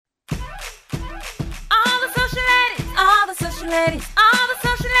social ladies, all the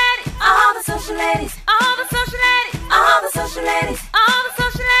social ladies, all the social ladies, all the social ladies, all the social ladies, all the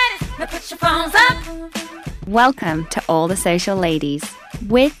social ladies. Now put your phones up. Welcome to All the Social Ladies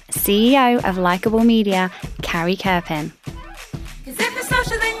with CEO of Likeable Media, Carrie Kerpen. Cause if you're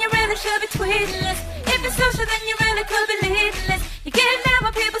social, then you really should be tweeting this. If you're social, then you really could be leading this. You're getting mad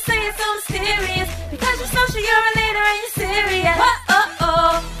when people say it's so mysterious. Because you're social, you're a leader and you're serious.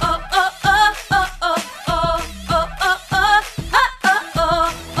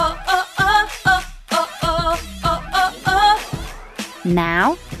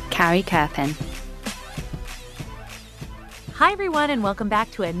 Now, Carrie Kerpen. Hi, everyone, and welcome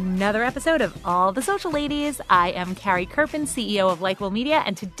back to another episode of All the Social Ladies. I am Carrie Kerpen, CEO of Likeable Media,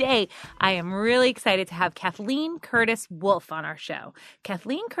 and today I am really excited to have Kathleen Curtis Wolf on our show.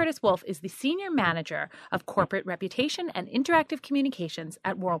 Kathleen Curtis Wolf is the Senior Manager of Corporate Reputation and Interactive Communications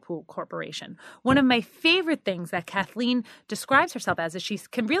at Whirlpool Corporation. One of my favorite things that Kathleen describes herself as is she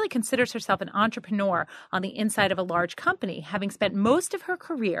really considers herself an entrepreneur on the inside of a large company, having spent most of her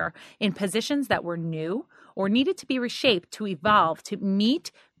career in positions that were new or needed to be reshaped to evolve to meet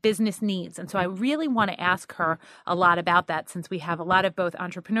business needs. And so I really want to ask her a lot about that, since we have a lot of both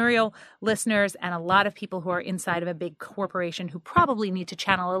entrepreneurial listeners and a lot of people who are inside of a big corporation who probably need to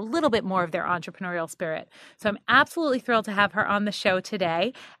channel a little bit more of their entrepreneurial spirit. So I'm absolutely thrilled to have her on the show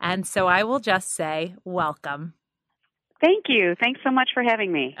today. And so I will just say welcome. Thank you. Thanks so much for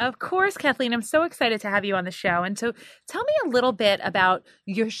having me. Of course, Kathleen. I'm so excited to have you on the show. And so tell me a little bit about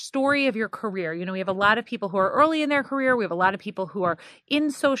your story of your career. You know, we have a lot of people who are early in their career. We have a lot of people who are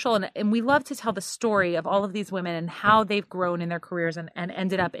in social. And we love to tell the story of all of these women and how they've grown in their careers and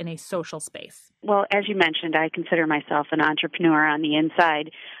ended up in a social space. Well, as you mentioned, I consider myself an entrepreneur on the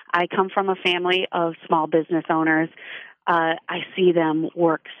inside. I come from a family of small business owners. I see them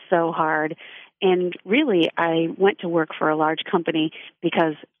work so hard. And really, I went to work for a large company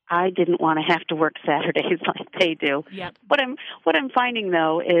because I didn't want to have to work Saturdays like they do. Yep. What I'm finding,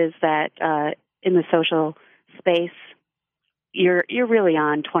 though, is that in the social space, you're really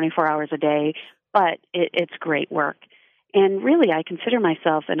on 24 hours a day, but it's great work. And really, I consider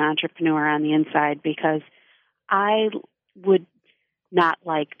myself an entrepreneur on the inside because I would not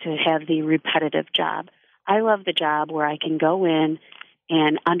like to have the repetitive job. I love the job where I can go in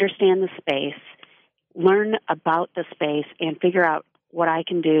and understand the space, learn about the space, and figure out what I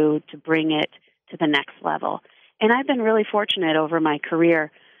can do to bring it to the next level. And I've been really fortunate over my career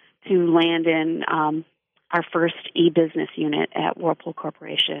to land in our first e-business unit at Whirlpool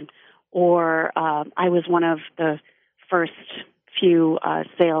Corporation, or I was one of the first few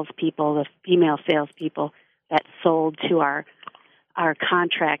salespeople, the female salespeople, that sold to our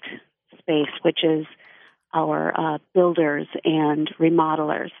contract space, which is our builders and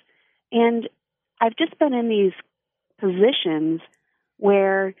remodelers. And I've just been in these positions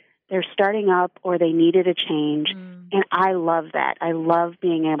where they're starting up or they needed a change, and I love that. I love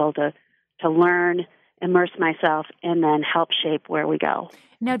being able to learn, immerse myself, and then help shape where we go.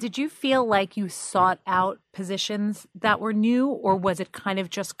 Now, did you feel like you sought out positions that were new, or was it kind of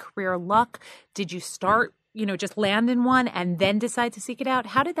just career luck? Did you start, just land in one and then decide to seek it out?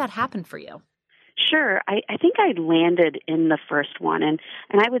 How did that happen for you? Sure. I think I landed in the first one, and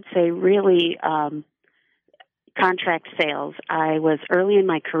I would say really contract sales. I was early in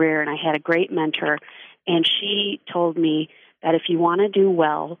my career, and I had a great mentor, and she told me that if you want to do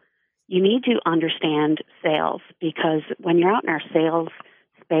well, you need to understand sales, because when you're out in our sales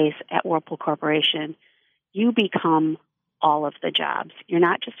space at Whirlpool Corporation, you become all of the jobs. You're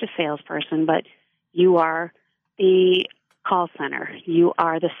not just a salesperson, but you are the call center, you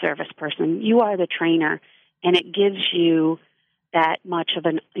are the service person, you are the trainer, and it gives you that much of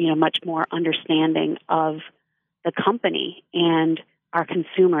much more understanding of the company and our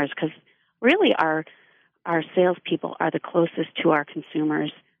consumers, because really our salespeople are the closest to our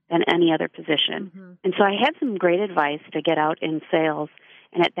consumers than any other position. Mm-hmm. And so I had some great advice to get out in sales,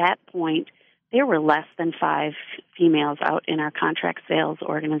 and at that point, there were less than 5 females out in our contract sales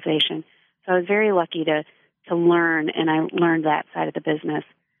organization. So I was very lucky to learn, and I learned that side of the business.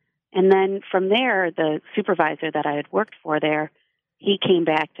 And then from there, the supervisor that I had worked for there, he came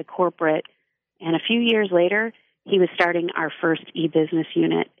back to corporate, and a few years later, he was starting our first e-business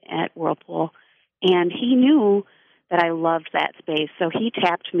unit at Whirlpool, and he knew that I loved that space. So he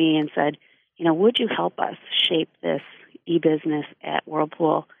tapped me and said, would you help us shape this e-business at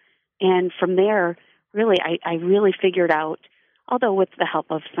Whirlpool? And from there, really, I really figured out, although with the help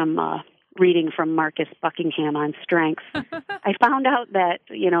of some reading from Marcus Buckingham on strengths, I found out that,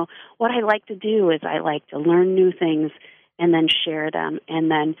 what I like to do is I like to learn new things and then share them and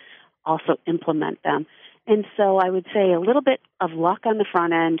then also implement them. And so I would say a little bit of luck on the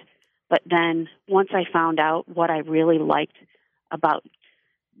front end, but then once I found out what I really liked about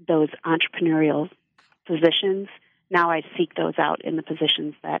those entrepreneurial positions, now I seek those out in the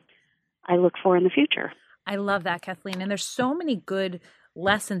positions that I look for in the future. I love that, Kathleen. And there's so many good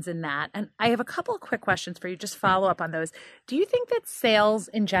lessons in that. And I have a couple of quick questions for you, just follow up on those. Do you think that sales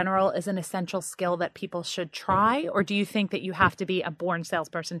in general is an essential skill that people should try? Or do you think that you have to be a born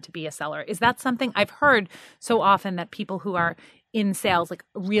salesperson to be a seller? Is that something I've heard so often, that people who are in sales like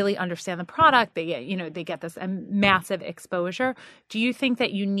really understand the product, they get this massive exposure? Do you think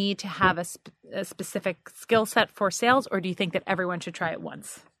that you need to have a specific skill set for sales, or do you think that everyone should try it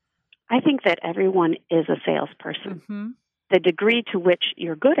once? I think that everyone is a salesperson. Mm-hmm. The degree to which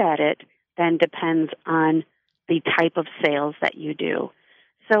you're good at it then depends on the type of sales that you do.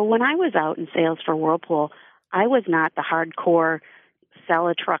 So when I was out in sales for Whirlpool, I was not the hardcore sell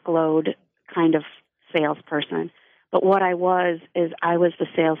a truckload kind of salesperson. But what I was the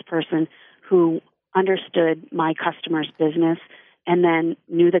salesperson who understood my customer's business and then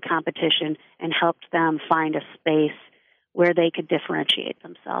knew the competition and helped them find a space where they could differentiate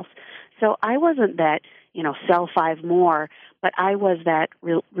themselves. So I wasn't that, sell 5 more, but I was that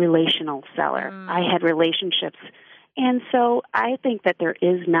relational seller. I had relationships. And so I think that there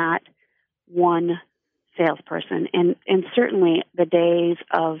is not one salesperson. And certainly the days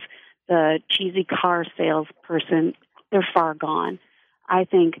of the cheesy car salesperson, they're far gone. I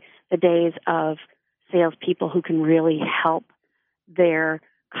think the days of salespeople who can really help their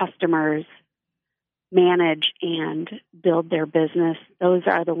customers manage and build their business, those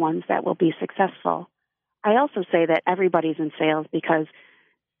are the ones that will be successful. I also say that everybody's in sales because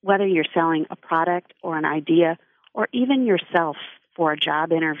whether you're selling a product or an idea or even yourself for a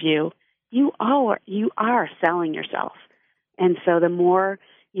job interview, you are selling yourself. And so the more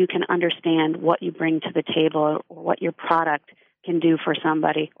you can understand what you bring to the table or what your product can do for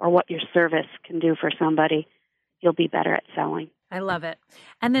somebody or what your service can do for somebody, you'll be better at selling. I love it.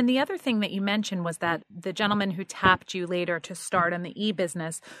 And then the other thing that you mentioned was that the gentleman who tapped you later to start on the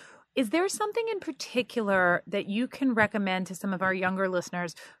e-business. Is there something in particular that you can recommend to some of our younger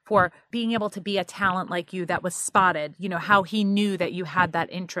listeners for being able to be a talent like you that was spotted, how he knew that you had that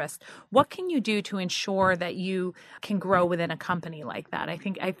interest? What can you do to ensure that you can grow within a company like that?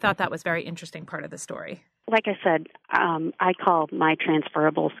 I thought that was a very interesting part of the story. Like I said, I call my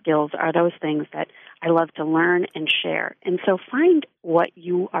transferable skills are those things that I love to learn and share. And so find what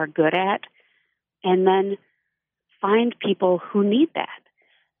you are good at and then find people who need that.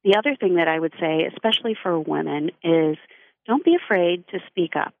 The other thing that I would say, especially for women, is don't be afraid to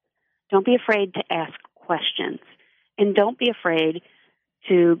speak up. Don't be afraid to ask questions. And don't be afraid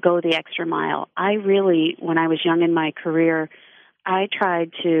to go the extra mile. I really, when I was young in my career, I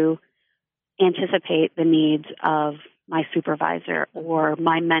tried to anticipate the needs of my supervisor or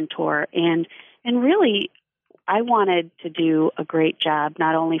my mentor. And really, I wanted to do a great job,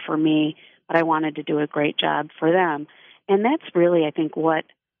 not only for me, but I wanted to do a great job for them. And that's really, I think, what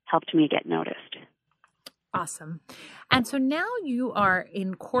helped me get noticed. Awesome. And so now you are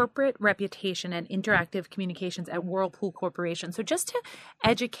in corporate reputation and interactive communications at Whirlpool Corporation. So just to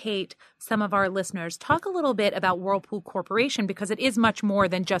educate some of our listeners, talk a little bit about Whirlpool Corporation, because it is much more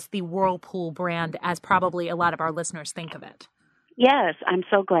than just the Whirlpool brand, as probably a lot of our listeners think of it. Yes, I'm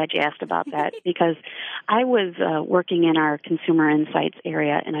so glad you asked about that because I was working in our consumer insights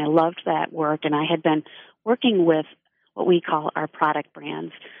area, and I loved that work, and I had been working with what we call our product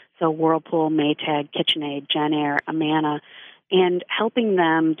brands, so Whirlpool, Maytag, KitchenAid, JennAir, Amana, and helping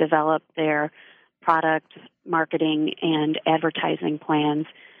them develop their product marketing and advertising plans.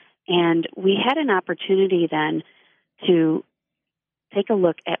 And we had an opportunity then to take a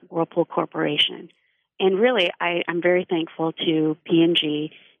look at Whirlpool Corporation. And really, I'm very thankful to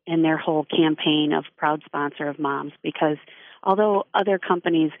P&G and their whole campaign of proud sponsor of moms, because although other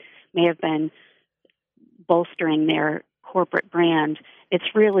companies may have been bolstering their corporate brand, it's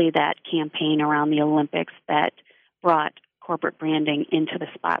really that campaign around the Olympics that brought corporate branding into the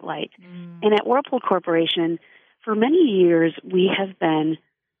spotlight. And at Whirlpool Corporation, for many years, we have been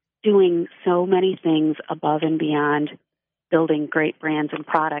doing so many things above and beyond building great brands and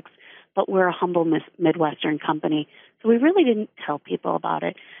products, but we're a humble Midwestern company, so we really didn't tell people about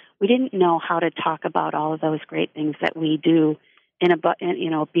it. We didn't know how to talk about all of those great things that we do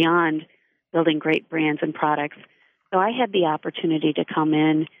beyond building great brands and products. So I had the opportunity to come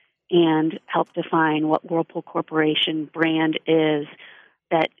in and help define what Whirlpool Corporation brand is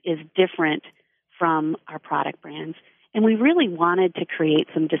that is different from our product brands. And we really wanted to create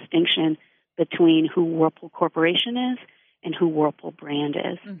some distinction between who Whirlpool Corporation is and who Whirlpool brand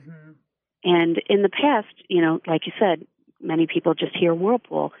is. Mm-hmm. And in the past, like you said, many people just hear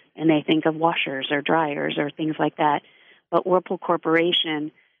Whirlpool and they think of washers or dryers or things like that. But Whirlpool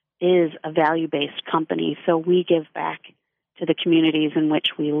Corporation is a value-based company, so we give back to the communities in which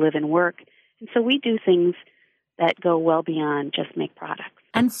we live and work. And so we do things that go well beyond just make products.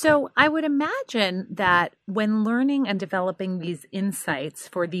 And so I would imagine that when learning and developing these insights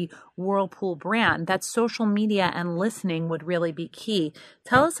for the Whirlpool brand, that social media and listening would really be key.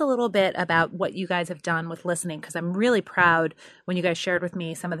 Tell us a little bit about what you guys have done with listening, because I'm really proud when you guys shared with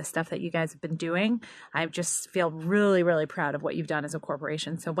me some of the stuff that you guys have been doing. I just feel really, really proud of what you've done as a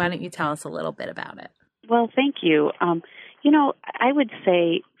corporation. So why don't you tell us a little bit about it? Well, thank you. I would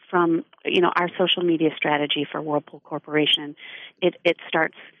say from, our social media strategy for Whirlpool Corporation, it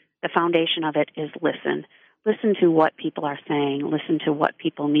starts, the foundation of it is listen. Listen to what people are saying, listen to what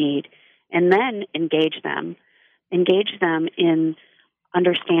people need, and then engage them. Engage them in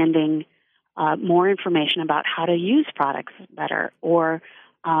understanding more information about how to use products better, or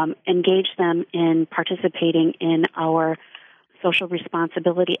engage them in participating in our social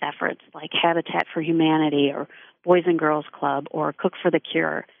responsibility efforts like Habitat for Humanity or Boys and Girls Club or Cook for the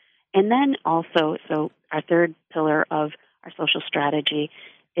Cure. And then also, so our third pillar of our social strategy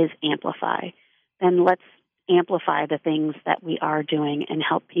is amplify. Then let's amplify the things that we are doing and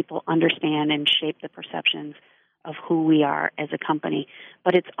help people understand and shape the perceptions of who we are as a company.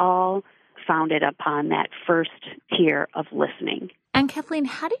 But it's all founded upon that first tier of listening. And Kathleen,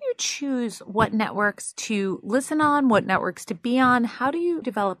 how do you choose what networks to listen on, what networks to be on? How do you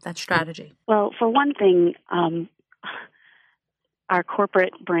develop that strategy? Well, for one thing, our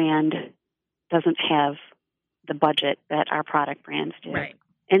corporate brand doesn't have the budget that our product brands do. Right.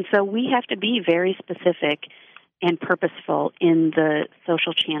 And so we have to be very specific and purposeful in the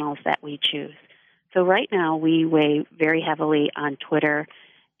social channels that we choose. So right now we weigh very heavily on Twitter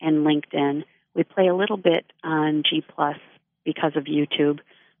and LinkedIn. We play a little bit on G+ because of YouTube.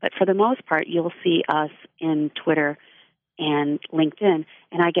 But for the most part, you'll see us in Twitter and LinkedIn.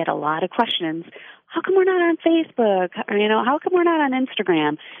 And I get a lot of questions. How come we're not on Facebook? Or, how come we're not on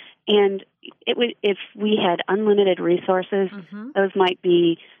Instagram? And if we had unlimited resources, those might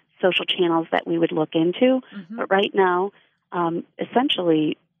be social channels that we would look into. But right now,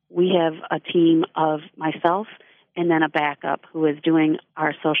 essentially, we have a team of myself and then a backup who is doing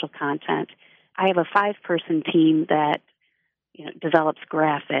our social content. I have a 5-person team that develops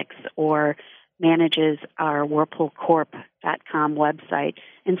graphics or manages our whirlpoolcorp.com website.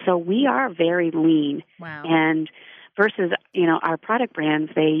 And so we are very lean. Wow. And versus, our product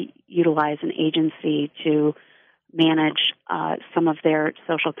brands, they utilize an agency to manage some of their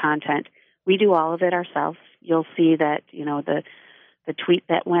social content. We do all of it ourselves. You'll see that, the tweet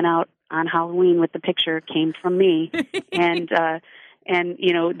that went out on Halloween with the picture came from me. And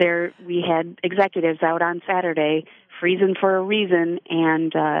we had executives out on Saturday freezing for a reason,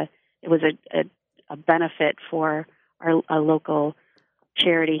 and it was a benefit for our local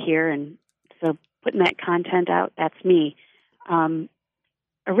charity here. And so putting that content out, that's me.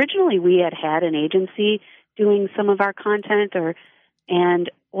 Originally, we had an agency doing some of our content,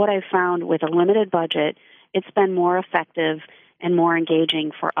 and what I found with a limited budget, it's been more effective and more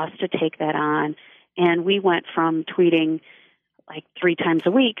engaging for us to take that on. And we went from tweeting like 3 times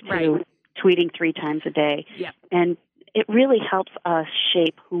a week to tweeting 3 times a day. Yeah. And it really helps us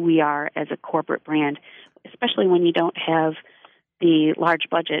shape who we are as a corporate brand, especially when you don't have the large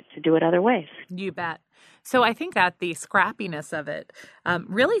budget to do it other ways. You bet. So I think that the scrappiness of it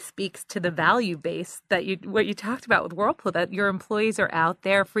really speaks to the value base that what you talked about with Whirlpool, that your employees are out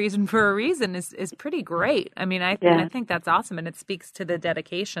there freezing for a reason is pretty great. I mean, I think that's awesome, and it speaks to the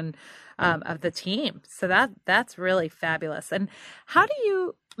dedication of the team. So that's really fabulous. And how do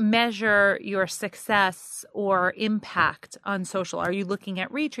you measure your success or impact on social? Are you looking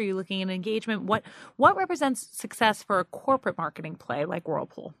at reach? Are you looking at engagement? What represents success for a corporate marketing play like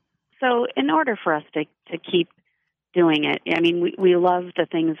Whirlpool? So in order for us to keep doing it, I mean, we love the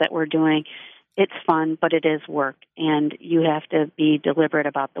things that we're doing. It's fun, but it is work, and you have to be deliberate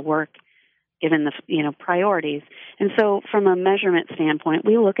about the work given the priorities. And so from a measurement standpoint,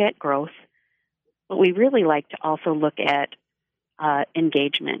 we look at growth, but we really like to also look at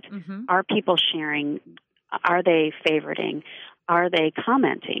engagement. Are people sharing? Are they favoriting? Are they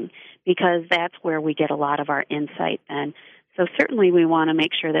commenting? Because that's where we get a lot of our insight then. So certainly we want to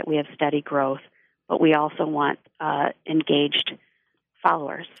make sure that we have steady growth, but we also want engaged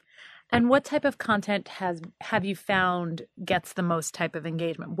followers. And what type of content have you found gets the most type of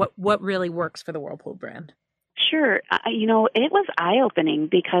engagement? What really works for the Whirlpool brand? Sure. It was eye-opening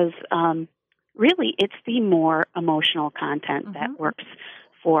because really it's the more emotional content that works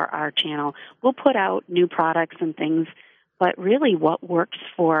for our channel. We'll put out new products and things, but really what works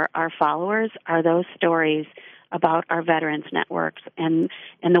for our followers are those stories about our veterans networks and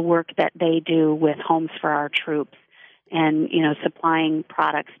the work that they do with Homes for Our Troops and, supplying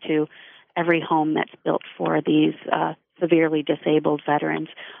products to every home that's built for these severely disabled veterans,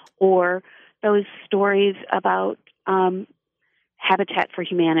 or those stories about Habitat for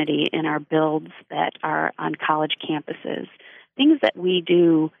Humanity in our builds that are on college campuses, things that we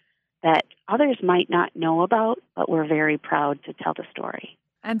do that others might not know about, but we're very proud to tell the story.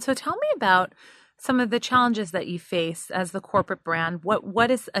 And so tell me about some of the challenges that you face as the corporate brand. What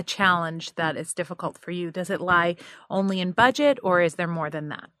is a challenge that is difficult for you? Does it lie only in budget, or is there more than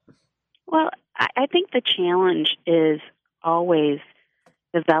that? Well, I think the challenge is always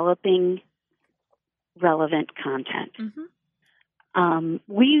developing relevant content. Mm-hmm.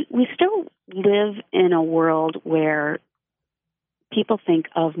 We still live in a world where people think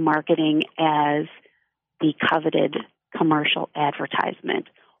of marketing as the coveted commercial advertisement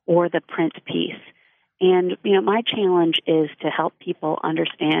or the print piece. And, my challenge is to help people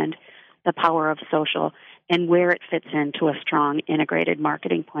understand the power of social and where it fits into a strong integrated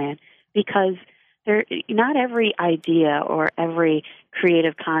marketing plan, because not every idea or every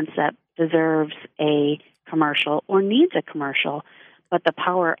creative concept deserves a commercial or needs a commercial, but the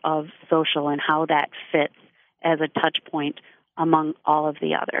power of social and how that fits as a touch point among all of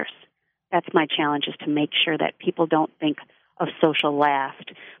the others. That's my challenge, is to make sure that people don't think of social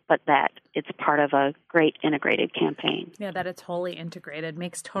last, but that it's part of a great integrated campaign. Yeah, that it's wholly integrated.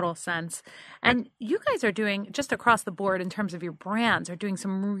 Makes total sense. And you guys are doing, just across the board in terms of your brands, are doing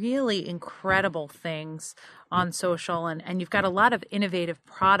some really incredible things on social, and you've got a lot of innovative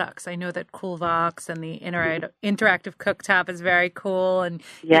products. I know that CoolVox and the interactive cooktop is very cool, and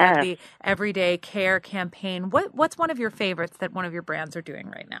you have the Everyday Care campaign. What's one of your favorites that one of your brands are doing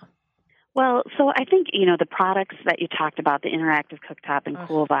right now? Well, so I think, the products that you talked about, the interactive cooktop and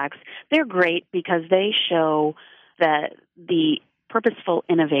CoolVox, they're great because they show that the purposeful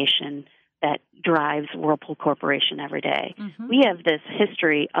innovation that drives Whirlpool Corporation every day. Mm-hmm. We have this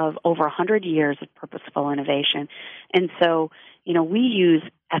history of over 100 years of purposeful innovation. And so, we use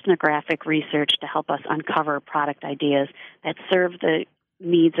ethnographic research to help us uncover product ideas that serve the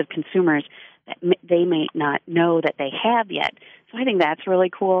needs of consumers that they may not know that they have yet. So I think that's really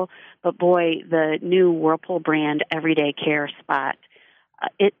cool. But boy, the new Whirlpool brand Everyday Care spot,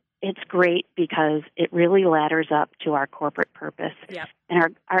 it's great because it really ladders up to our corporate purpose. Yep.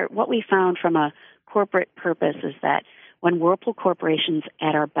 And our what we found from a corporate purpose is that when Whirlpool Corporation's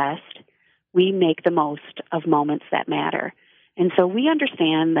at our best, we make the most of moments that matter. And so we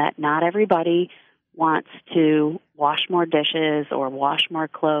understand that not everybody wants to wash more dishes or wash more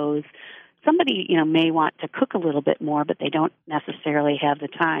clothes. Somebody, may want to cook a little bit more, but they don't necessarily have the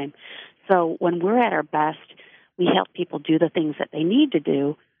time. So when we're at our best, we help people do the things that they need to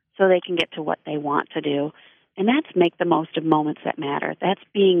do so they can get to what they want to do. And that's make the most of moments that matter. That's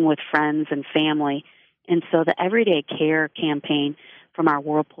being with friends and family. And so the Everyday Care campaign from our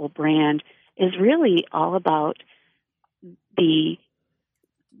Whirlpool brand is really all about the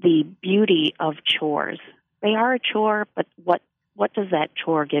beauty of chores. They are a chore, but what does that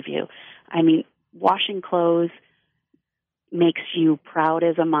chore give you? I mean, washing clothes makes you proud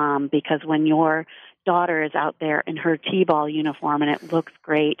as a mom, because when your daughter is out there in her T-ball uniform and it looks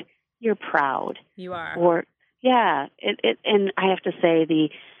great, you're proud. You are. Or and I have to say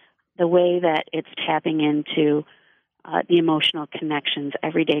the way that it's tapping into the emotional connections,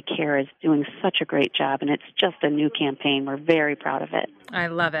 Everyday Care is doing such a great job, and it's just a new campaign. We're very proud of it. I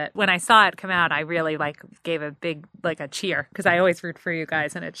love it. When I saw it come out, I really gave a big a cheer, because I always root for you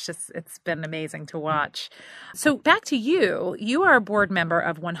guys, and it's been amazing to watch. So back to you. You are a board member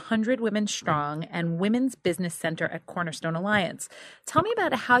of 100 Women Strong and Women's Business Center at Cornerstone Alliance. Tell me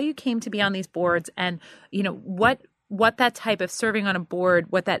about how you came to be on these boards, and what that type of serving on a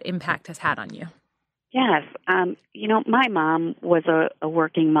board, what that impact has had on you. Yes. My mom was a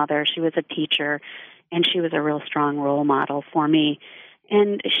working mother. She was a teacher, and she was a real strong role model for me.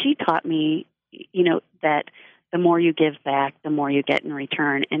 And she taught me, that the more you give back, the more you get in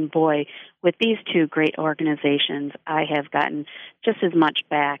return. And boy, with these two great organizations, I have gotten just as much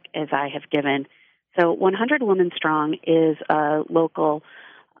back as I have given. So 100 Women Strong is a local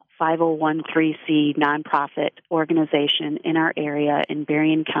 501(c) nonprofit organization in our area in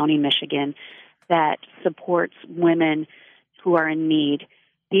Berrien County, Michigan, that supports women who are in need.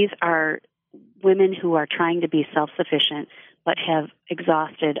 These are women who are trying to be self-sufficient but have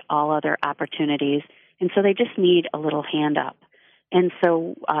exhausted all other opportunities, and so they just need a little hand up. And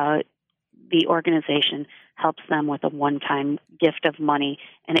so the organization helps them with a one-time gift of money,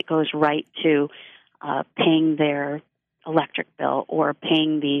 and it goes right to paying their electric bill or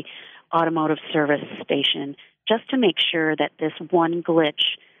paying the automotive service station, just to make sure that this one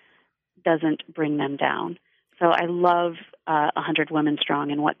glitch doesn't bring them down. So I love 100 Women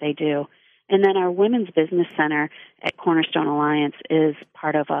Strong and what they do. And then our Women's Business Center at Cornerstone Alliance is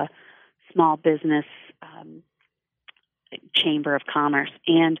part of a small business chamber of commerce.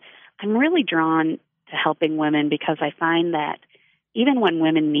 And I'm really drawn to helping women because I find that even when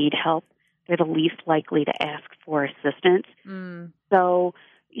women need help, they're the least likely to ask for assistance. So,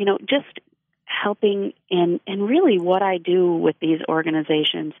 just helping, and really what I do with these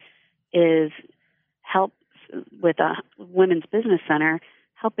organizations is help with a Women's Business Center,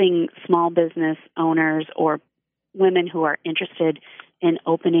 helping small business owners or women who are interested in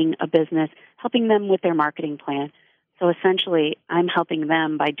opening a business, helping them with their marketing plan. So essentially, I'm helping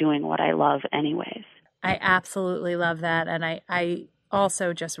them by doing what I love anyways. I absolutely love that. And I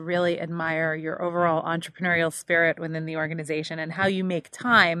also just really admire your overall entrepreneurial spirit within the organization and how you make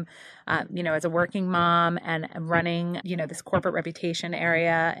time, as a working mom and running, this corporate reputation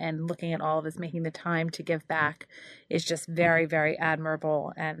area and looking at all of this, making the time to give back is just very, very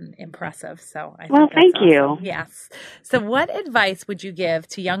admirable and impressive. So I think thank awesome. you. Yes. So what advice would you give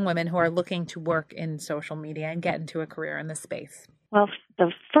to young women who are looking to work in social media and get into a career in this space? Well,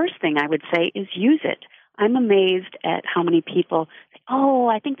 the first thing I would say is use it. I'm amazed at how many people say, "Oh,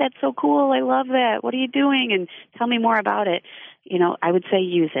 I think that's so cool. I love that. What are you doing? And tell me more about it." I would say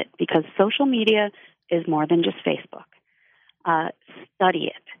use it because social media is more than just Facebook. Study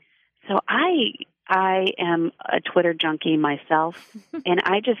it. So I am a Twitter junkie myself, and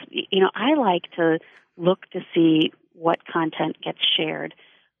I just, I like to look to see what content gets shared,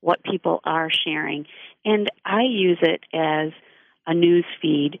 what people are sharing, and I use it as a news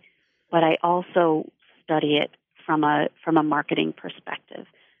feed, but I also study it from a marketing perspective.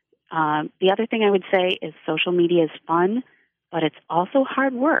 The other thing I would say is social media is fun, but it's also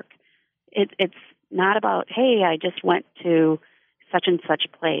hard work. It's not about, hey, I just went to such and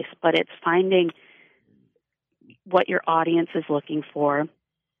such place, but it's finding what your audience is looking for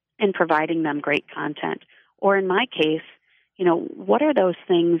and providing them great content. Or in my case, what are those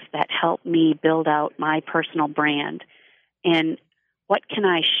things that help me build out my personal brand? And what can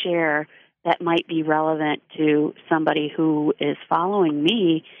I share that might be relevant to somebody who is following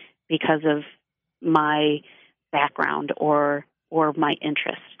me because of my background or my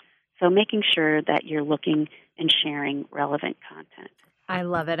interest? So making sure that you're looking and sharing relevant content. I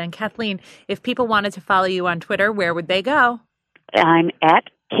love it. And Kathleen, if people wanted to follow you on Twitter, where would they go? I'm at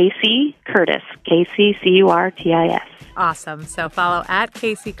Casey Curtis, KCCURTIS. Awesome. So follow at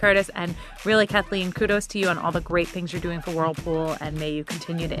Casey Curtis. And really, Kathleen, kudos to you on all the great things you're doing for Whirlpool, and may you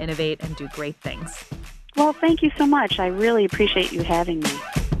continue to innovate and do great things. Well, thank you so much. I really appreciate you having me.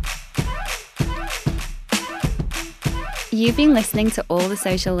 You've been listening to All the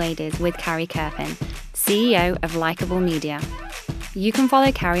Social Ladies with Carrie Kerpen, CEO of Likeable Media. You can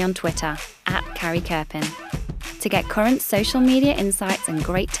follow Carrie on Twitter at Carrie Kerpen. To get current social media insights and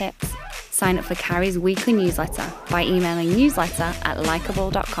great tips, sign up for Carrie's weekly newsletter by emailing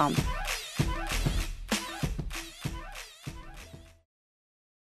newsletter@likeable.com.